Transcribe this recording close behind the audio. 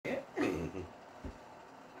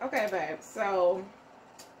Okay, babe. So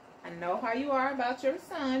I know how you are about your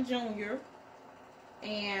son, Junior,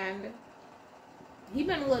 and he's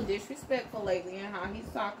been a little disrespectful lately in how he's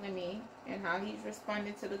talking to me and how he's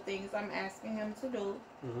responding to the things I'm asking him to do.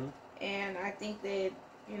 Mm-hmm. And I think that,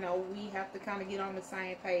 you know, we have to kind of get on the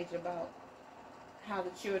same page about how the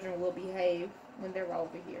children will behave when they're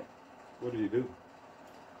over here. What did he do?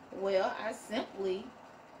 Well, I simply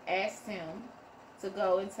asked him to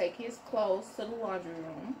go and take his clothes to the laundry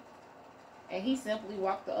room, and he simply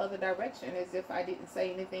walked the other direction as if I didn't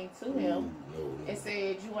say anything to him and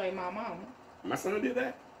said, "You ain't my mama." My son did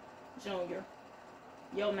that? Junior.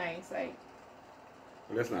 Your namesake.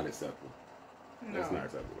 Well, that's not acceptable. No. That's not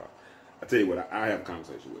acceptable. I tell you what, I have a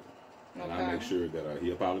conversation with him. Okay. And I make sure that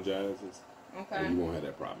he apologizes. Okay. And you won't have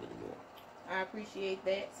that problem anymore. I appreciate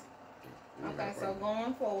that. Okay, so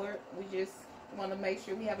going forward, we just want to make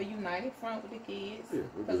sure we have a united front with the kids. Yeah,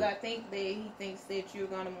 because I think that he thinks that you're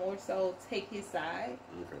going to more so take his side.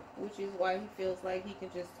 Okay. Which is why he feels like he can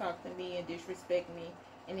just talk to me and disrespect me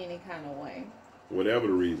in any kind of way. Whatever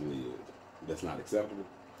the reason is, that's not acceptable.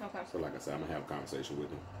 Okay. So like I said, I'm going to have a conversation with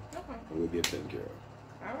him. Okay. And we'll get taken care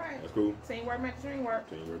of. All right. That's cool? Teamwork makes the dream work.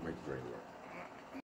 Teamwork makes the dream work.